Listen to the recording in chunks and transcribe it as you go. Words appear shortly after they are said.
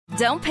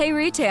Don't pay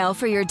retail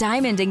for your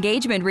diamond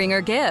engagement ring or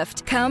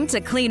gift. Come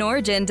to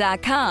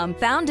CleanOrigin.com.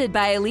 Founded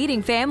by a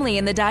leading family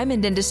in the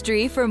diamond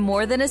industry for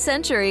more than a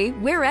century,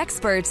 we're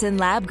experts in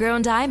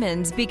lab-grown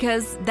diamonds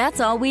because that's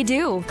all we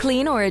do.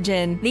 Clean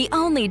Origin, the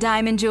only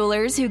diamond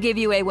jewelers who give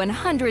you a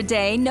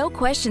 100-day, no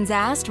questions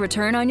asked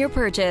return on your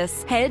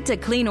purchase. Head to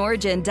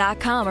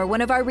CleanOrigin.com or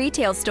one of our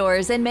retail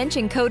stores and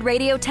mention code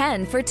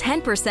Radio10 for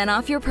 10%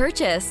 off your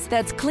purchase.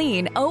 That's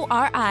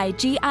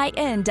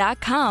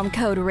CleanOrigin.com,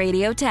 code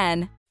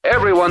Radio10.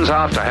 Everyone's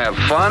out to have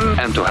fun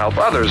and to help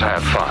others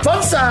have fun.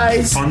 Fun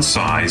size. Fun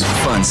size.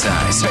 Fun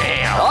size.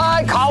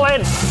 I call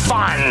it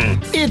fun.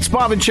 It's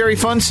Bob and Cherry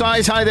Fun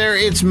Size. Hi there,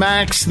 it's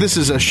Max. This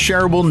is a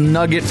shareable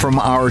nugget from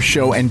our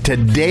show, and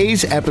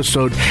today's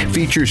episode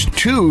features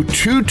two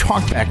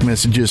talkback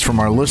messages from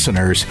our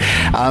listeners.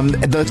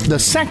 The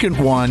second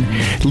one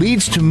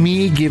leads to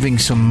me giving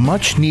some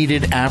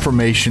much-needed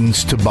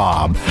affirmations to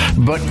Bob.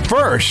 But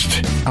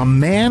first, a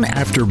man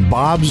after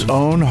Bob's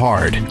own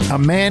heart. A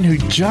man who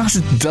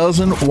just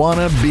doesn't want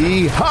to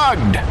be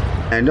hugged.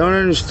 I don't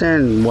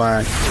understand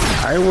why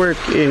I work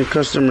in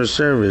customer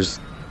service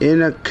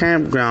in a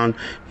campground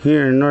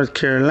here in North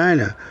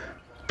Carolina.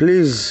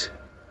 Please,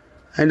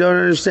 I don't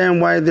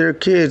understand why their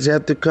kids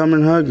have to come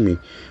and hug me.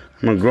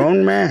 I'm a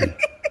grown man.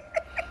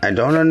 I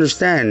don't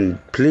understand.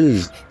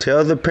 Please,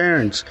 tell the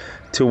parents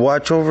to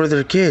watch over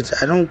their kids.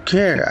 I don't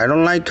care. I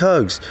don't like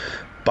hugs.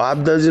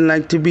 Bob doesn't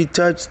like to be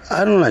touched.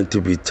 I don't like to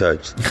be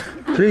touched.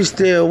 Please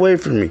stay away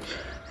from me.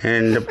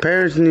 And the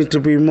parents need to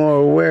be more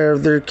aware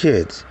of their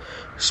kids,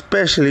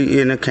 especially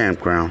in a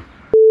campground.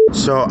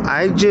 So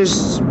I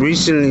just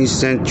recently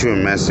sent you a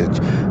message.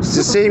 It's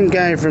the same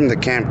guy from the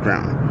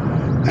campground.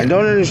 I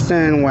don't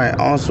understand why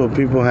also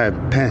people have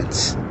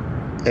pets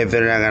if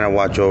they're not going to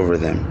watch over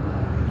them.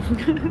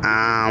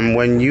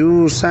 When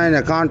you sign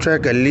a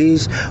contract, a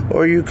lease,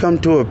 or you come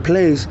to a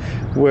place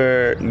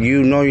where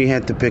you know you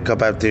have to pick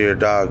up after your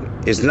dog,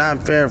 it's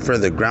not fair for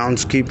the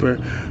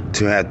groundskeeper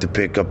to have to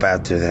pick up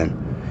after them.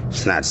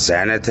 It's not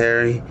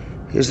sanitary.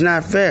 It's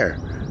not fair.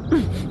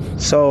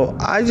 So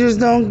I just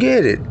don't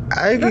get it.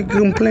 I could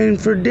complain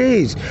for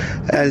days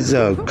as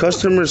a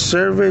customer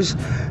service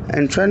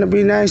and trying to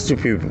be nice to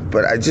people,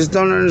 but I just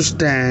don't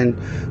understand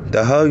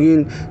the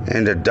hugging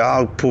and the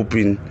dog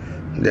pooping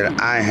that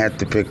I had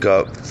to pick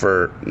up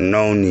for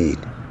no need.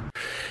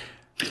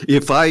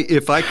 If I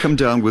come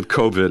down with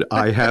COVID,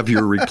 I have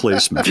your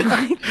replacement.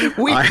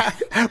 We have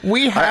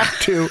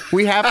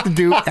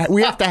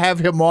to have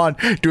him on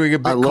doing a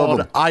bit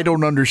called I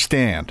Don't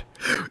Understand.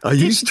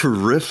 He's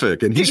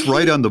terrific, and he's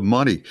right on the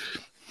money.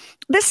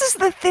 This is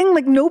the thing,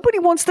 like nobody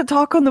wants to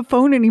talk on the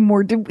phone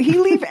anymore. Did he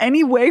leave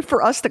any way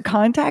for us to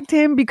contact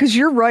him? Because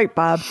you're right,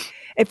 Bob.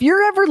 If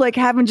you're ever like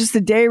having just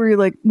a day where you're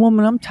like,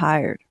 woman, I'm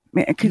tired.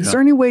 Man, is there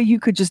any way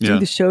you could just do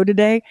the show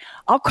today?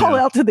 I'll call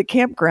out to the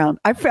campground.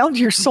 I found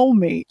your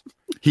soulmate.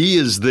 He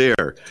is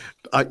there.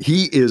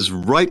 He is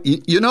right.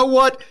 You know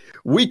what?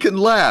 We can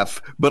laugh,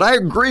 but I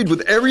agreed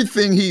with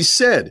everything he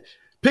said.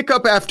 Pick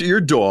up after your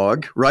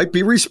dog, right?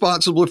 Be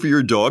responsible for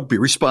your dog. Be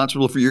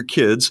responsible for your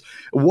kids.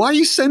 Why are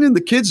you sending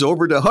the kids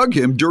over to hug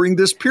him during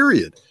this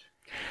period?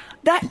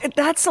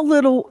 That's a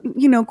little,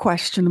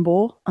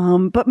 questionable.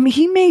 But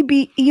he may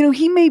be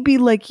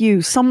like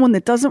you, someone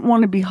that doesn't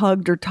want to be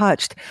hugged or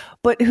touched,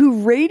 but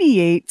who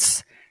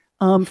radiates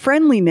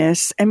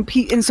friendliness, and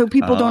so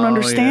people don't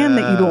understand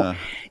that you don't.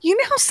 You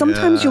know how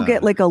sometimes you'll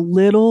get like a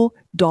little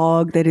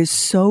dog that is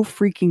so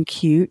freaking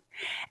cute,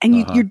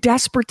 and you're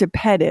desperate to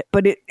pet it,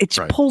 but it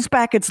pulls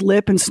back its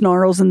lip and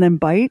snarls and then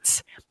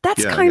bites.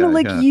 That's kind of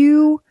like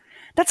you.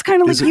 That's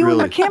kind of like you in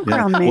a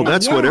campground man. Well,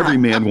 that's what every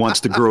man wants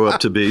to grow up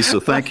to be.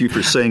 So thank you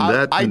for saying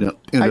that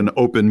in an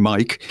open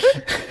mic.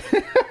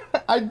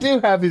 I do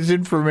have his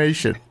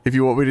information if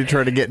you want me to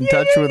try to get in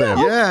touch with him.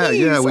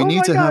 We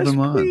need to have him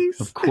on.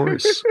 Of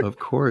course.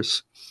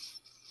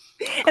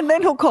 And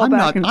then he'll call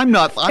back and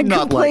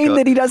complain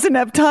that he doesn't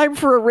have time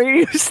for a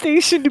radio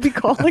station to be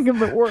calling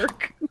him at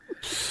work.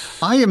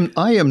 I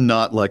am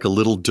not like a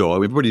little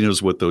dog. Everybody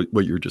knows what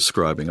you're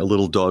describing. A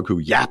little dog who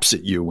yaps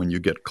at you when you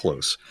get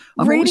close.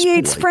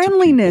 Radiates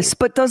friendliness,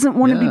 but doesn't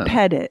want to be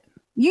petted.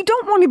 You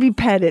don't want to be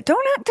petted.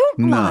 Don't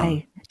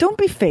lie. Don't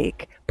be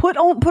fake. Put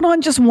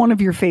on just one of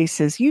your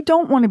faces. You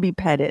don't want to be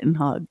petted and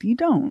hugged. You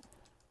don't.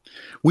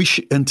 We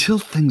should, until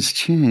things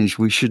change,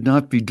 we should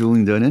not be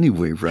doing that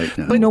anyway right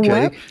now. But you know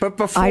what? But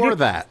before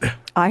that,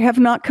 I have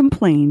not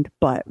complained,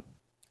 but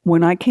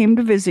when I came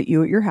to visit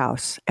you at your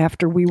house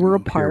after we were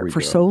apart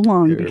for so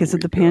long because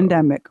of the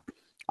pandemic,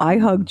 I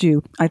hugged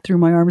you. I threw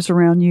my arms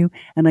around you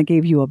and I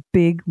gave you a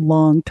big,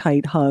 long,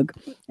 tight hug.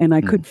 And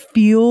I could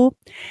feel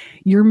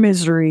your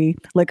misery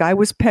like I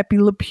was Pepe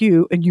Le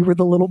Pew and you were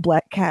the little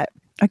black cat.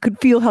 I could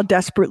feel how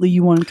desperately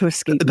you wanted to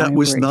escape. That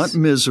was not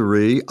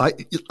misery. I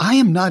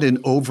am not an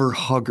over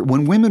hugger.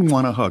 When women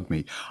want to hug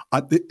me,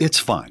 it's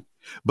fine.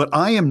 But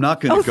I am not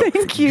going to go,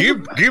 thank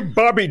you. Give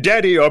Bobby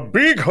Daddy a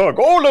big hug.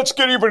 Oh, let's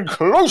get even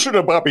closer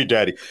to Bobby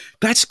Daddy.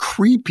 That's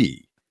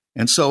creepy.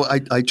 And so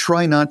I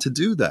try not to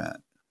do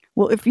that.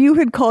 Well, if you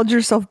had called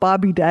yourself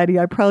Bobby Daddy,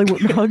 I probably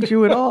wouldn't hug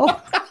you at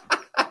all.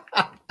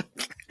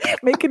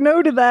 Make a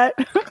note of that.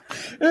 I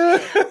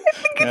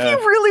think if you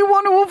really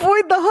want to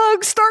avoid the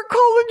hug, start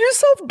calling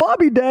yourself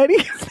Bobby Daddy.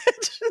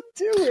 That should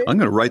do it. I'm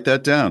going to write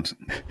that down.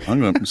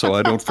 So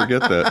I don't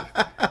forget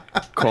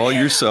that. Call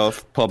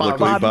yourself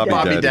publicly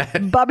Bobby Daddy.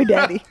 Bobby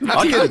Daddy.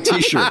 I'll get a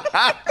T-shirt.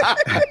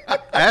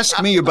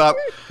 Ask me about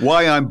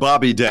why I'm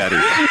Bobby Daddy.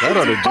 That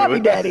ought to do Bobby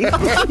it. Daddy.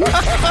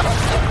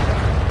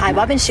 Hi,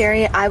 Bob and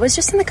Sherry. I was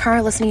just in the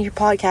car listening to your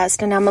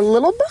podcast, and I'm a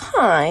little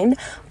behind,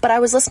 but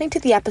I was listening to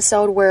the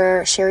episode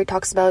where Sherry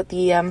talks about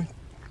the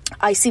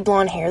icy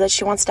blonde hair that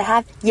she wants to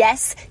have.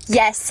 Yes,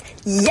 yes,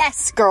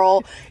 yes,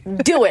 girl.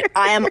 Do it.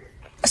 I am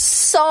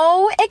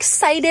so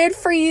excited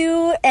for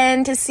you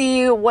and to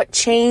see what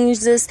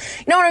changed this.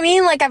 You know what I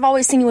mean? Like, I've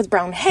always seen you with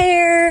brown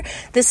hair.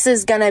 This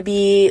is gonna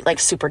be like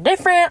super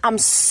different. I'm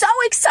so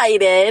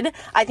excited.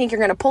 I think you're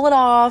gonna pull it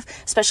off,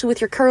 especially with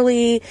your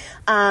curly,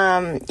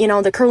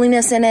 the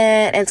curliness in it.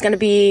 And it's gonna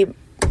be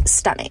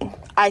stunning.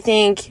 I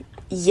think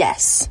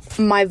yes.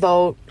 My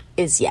vote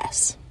is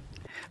yes.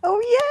 Oh,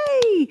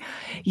 yay.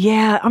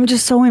 Yeah, I'm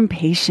just so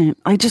impatient.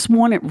 I just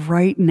want it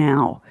right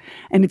now.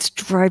 And it's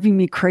driving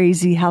me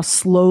crazy how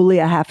slowly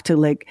I have to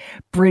like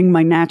bring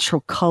my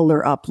natural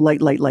color up,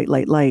 light.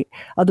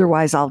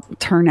 Otherwise, I'll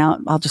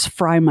just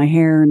fry my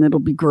hair and it'll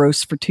be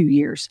gross for 2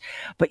 years.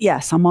 But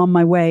yes, I'm on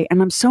my way.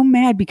 And I'm so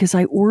mad because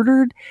I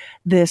ordered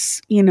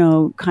this,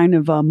 kind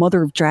of a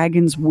Mother of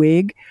Dragons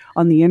wig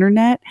on the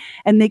internet.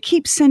 And they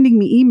keep sending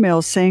me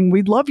emails saying,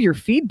 we'd love your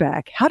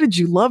feedback. How did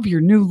you love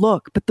your new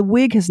look? But the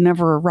wig has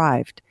never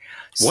arrived.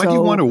 Why do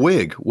you want a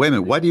wig? Wait a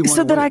minute. Why do you want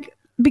a wig?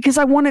 Because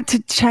I wanted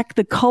to check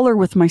the color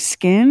with my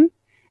skin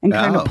and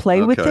kind of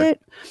play with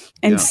it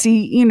and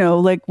see,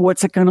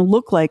 what's it going to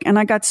look like. And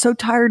I got so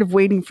tired of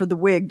waiting for the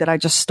wig that I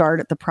just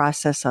started the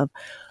process of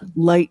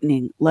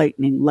lightening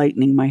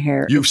my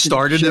hair. You've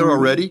started it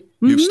already?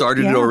 Mm-hmm, You've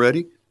started it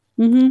already?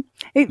 Mm-hmm.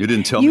 You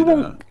didn't tell me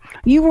that.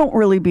 You won't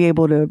really be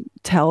able to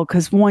tell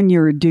because, one,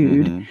 you're a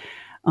dude.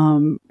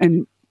 Mm-hmm.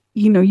 And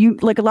you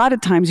like a lot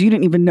of times you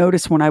didn't even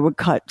notice when I would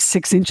cut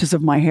 6 inches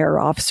of my hair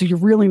off. So you're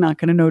really not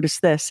going to notice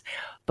this.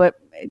 But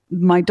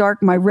my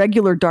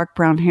regular dark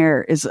brown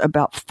hair is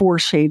about 4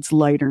 shades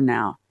lighter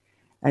now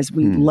as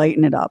we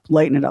lighten it up.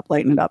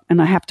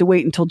 And I have to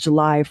wait until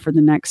July for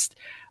the next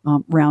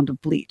round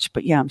of bleach.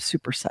 But yeah, I'm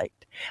super psyched.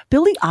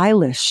 Billie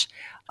Eilish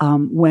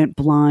went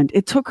blonde.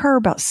 It took her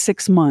about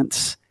 6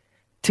 months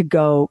to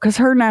go because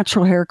her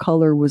natural hair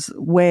color was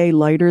way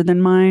lighter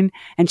than mine.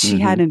 And she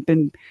hadn't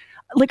been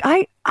like,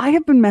 I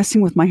have been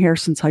messing with my hair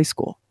since high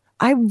school.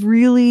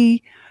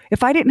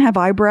 If I didn't have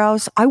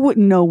eyebrows, I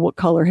wouldn't know what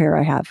color hair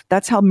I have.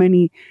 That's how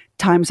many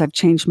times I've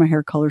changed my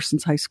hair color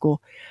since high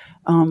school.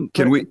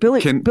 Billie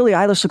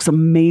Eilish looks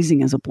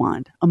amazing as a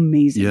blonde.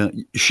 Amazing. Yeah,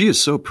 she is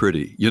so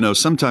pretty.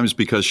 Sometimes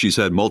because she's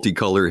had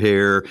multicolor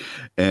hair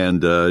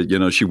and,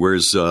 she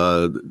wears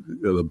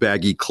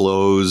baggy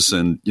clothes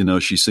and,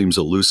 she seems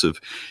elusive.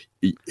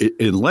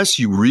 Unless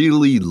you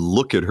really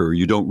look at her,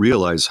 you don't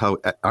realize how.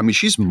 I mean,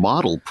 she's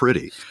model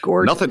pretty.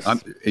 Gorgeous.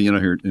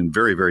 Here and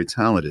very, very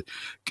talented.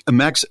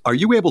 Max, are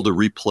you able to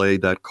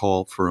replay that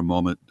call for a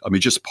moment? I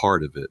mean, just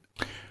part of it.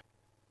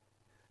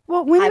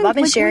 Well, Hi, Bob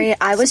and Sherry.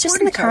 I was just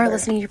in the car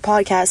listening to your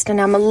podcast, and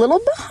I'm a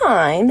little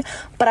behind,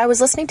 but I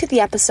was listening to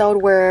the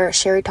episode where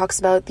Sherry talks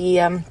about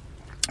the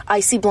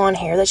icy blonde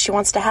hair that she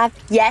wants to have.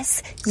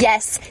 Yes,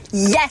 yes,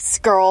 yes,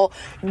 girl.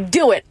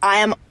 Do it. I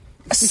am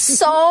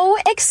so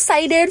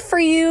excited for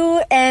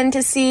you and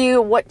to see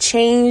what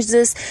changed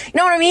this. You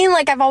know what I mean?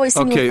 Like, I've always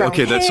seen you with brown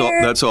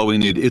hair. That's all we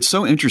need. It's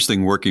so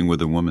interesting working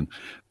with a woman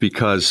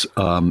because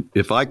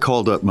if I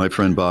called up my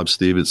friend Bob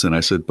Stevens and I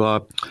said,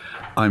 Bob,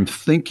 I'm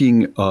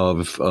thinking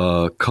of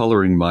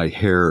coloring my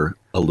hair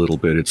a little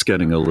bit. It's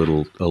getting a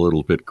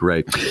little bit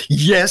gray.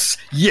 Yes,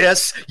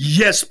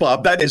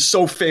 Bob. That is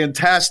so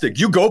fantastic.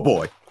 You go,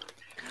 boy.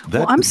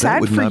 I'm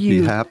sad for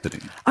you. Be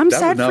happening. I'm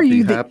sad for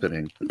you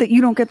that you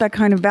don't get that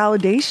kind of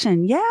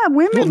validation. Yeah,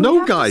 women. Well, no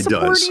have guy to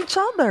support does. each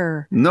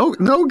other.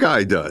 No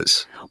guy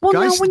does. Well,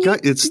 guys,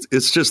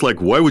 it's just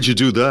like, why would you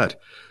do that?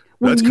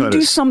 When That's you kind do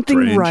of something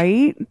strange.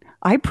 right,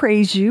 I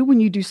praise you. When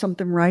you do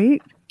something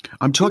right,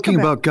 I'm talking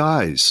about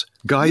guys.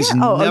 Guys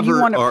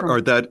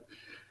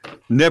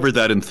never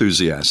that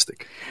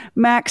enthusiastic.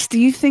 Max, do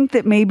you think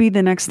that maybe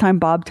the next time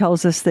Bob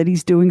tells us that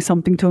he's doing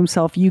something to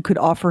himself, you could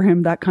offer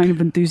him that kind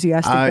of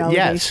enthusiastic validation?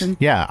 Yes.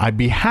 Yeah, I'd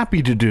be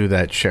happy to do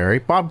that, Sherry.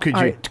 Bob, could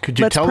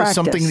you tell us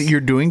something that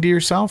you're doing to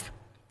yourself?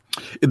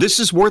 This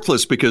is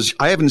worthless because you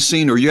haven't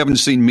seen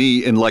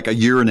me in like a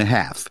year and a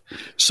half.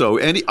 So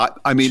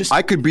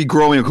I could be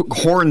growing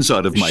horns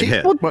out of my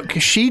head. Well,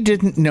 she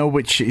didn't know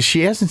what she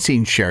hasn't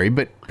seen Sherry,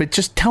 but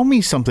just tell me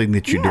something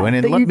that you're doing,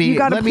 and let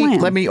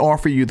me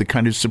offer you the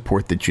kind of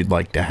support that you'd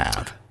like to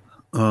have.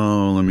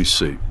 Oh, let me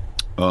see.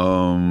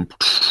 Well,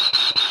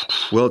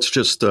 it's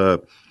just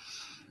I've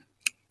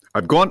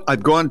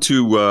gone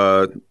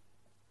to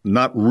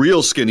not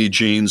real skinny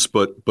jeans,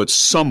 but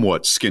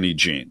somewhat skinny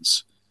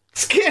jeans.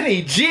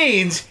 Skinny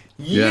jeans?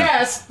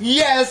 Yeah.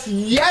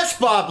 Yes,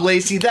 Bob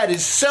Lacey. That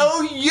is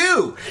so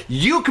you.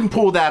 You can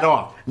pull that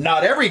off.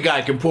 Not every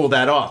guy can pull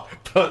that off.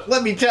 But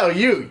let me tell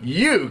you,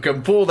 you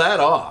can pull that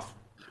off.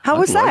 How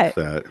was that?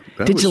 That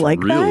Did was you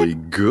like really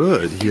that?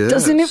 Good. Yes.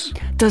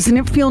 Doesn't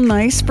it feel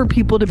nice for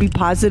people to be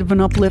positive and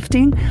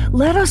uplifting?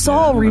 Let us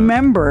all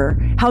remember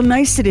how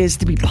nice it is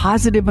to be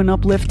positive and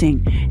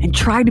uplifting, and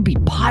try to be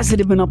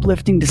positive and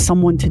uplifting to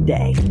someone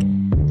today.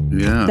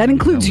 Yeah. That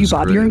includes you,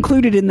 Bob. Great. You're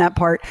included in that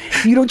part.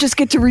 You don't just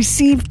get to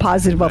receive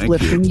positive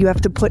uplifting. You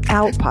have to put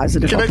out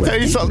positive uplifting. Can I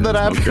tell you something that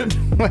happened?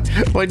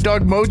 Okay. My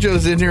dog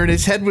Mojo's in here and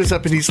his head was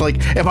up and he's like,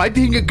 am I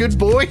being a good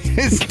boy?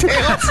 His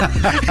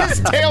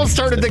tail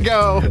started to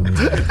go.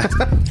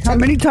 How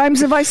many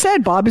times have I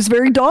said Bob is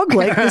very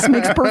dog-like? This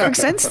makes perfect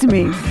sense to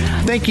me.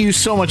 Thank you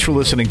so much for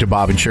listening to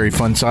Bob and Sherry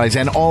Fun Size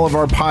and all of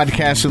our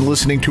podcasts and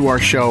listening to our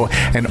show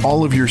and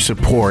all of your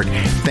support.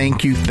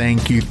 Thank you,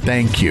 thank you,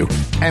 thank you.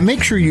 And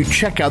make sure you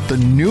check out the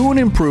new and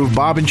improved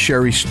Bob and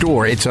Sherry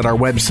store. It's at our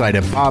website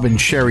at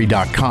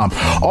bobandsherry.com.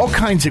 All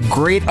kinds of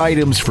great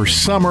items for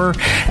summer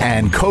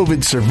and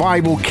COVID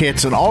survival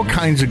kits and all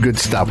kinds of good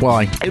stuff.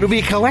 Well, it'll be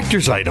a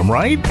collector's item,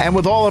 right? And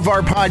with all of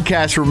our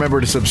podcasts,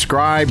 remember to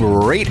subscribe,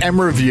 rate, and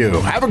review.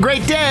 Have a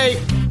great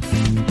day.